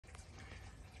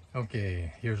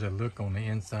Okay, here's a look on the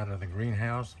inside of the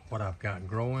greenhouse, what I've got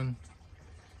growing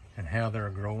and how they're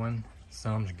growing.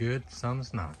 Some's good,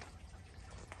 some's not.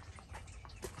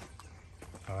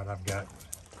 All right, I've got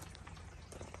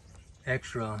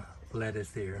extra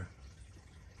lettuce here.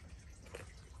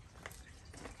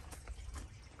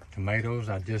 Tomatoes,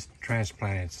 I just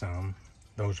transplanted some.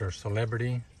 Those are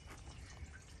Celebrity.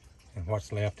 And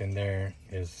what's left in there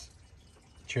is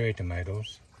cherry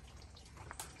tomatoes.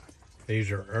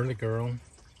 These are Early Girl.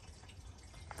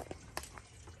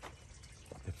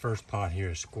 The first pot here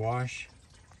is squash.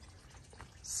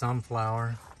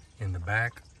 Sunflower in the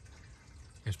back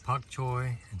is pak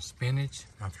choi and spinach.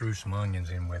 I threw some onions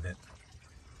in with it.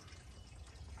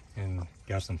 And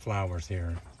got some flowers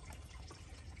here.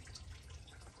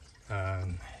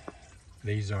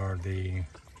 These are the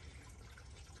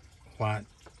white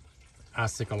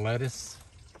icicle lettuce.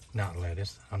 Not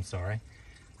lettuce, I'm sorry.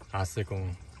 Icicle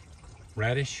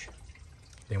radish.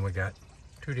 Then we got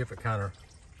two different kind of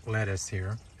lettuce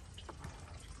here.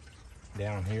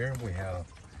 Down here we have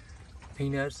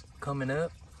peanuts coming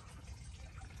up.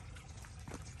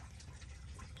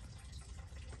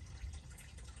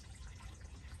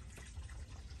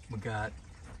 We got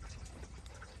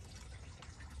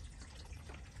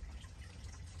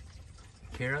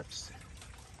carrots,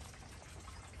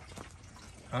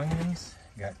 onions,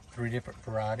 got three different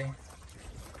variety.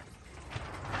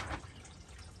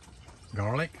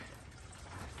 Garlic,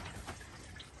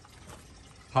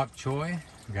 pak choi,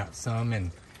 got some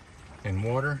in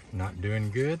water, not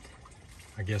doing good.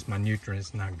 I guess my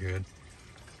nutrients not good,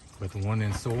 but the one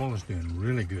in soil is doing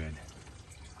really good.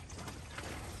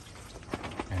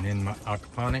 And in my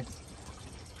hydroponics,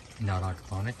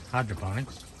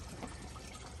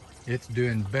 it's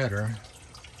doing better.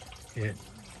 It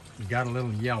got a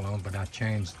little yellow, but I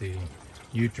changed the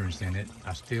nutrients in it.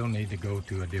 I still need to go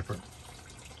to a different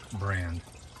brand.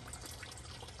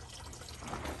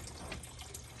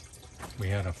 We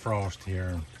had a frost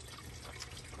here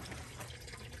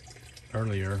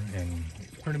earlier and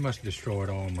pretty much destroyed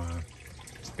all my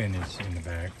spinach in the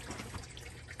back.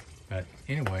 But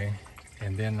anyway,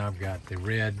 and then I've got the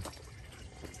red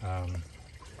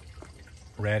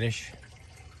radish,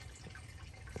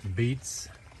 beets,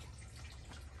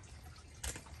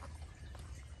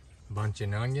 bunch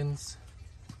of onions,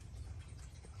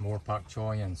 more pak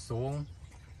choi and soil,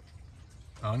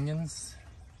 onions,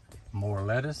 more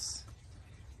lettuce,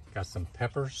 got some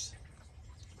peppers,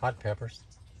 hot peppers.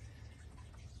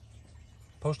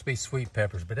 Supposed to be sweet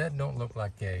peppers, but that don't look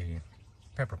like a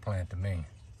pepper plant to me.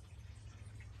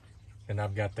 And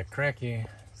I've got the cracky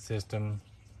system,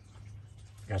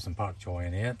 got some pak choi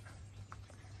in it,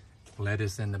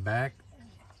 lettuce in the back,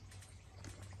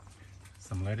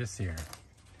 some lettuce here.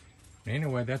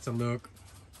 Anyway, that's a look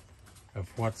of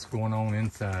what's going on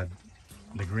inside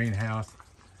the greenhouse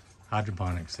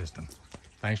hydroponic system.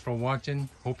 Thanks for watching.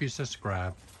 Hope you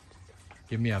subscribe.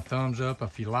 Give me a thumbs up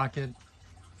if you like it.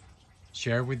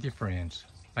 Share with your friends.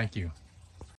 Thank you.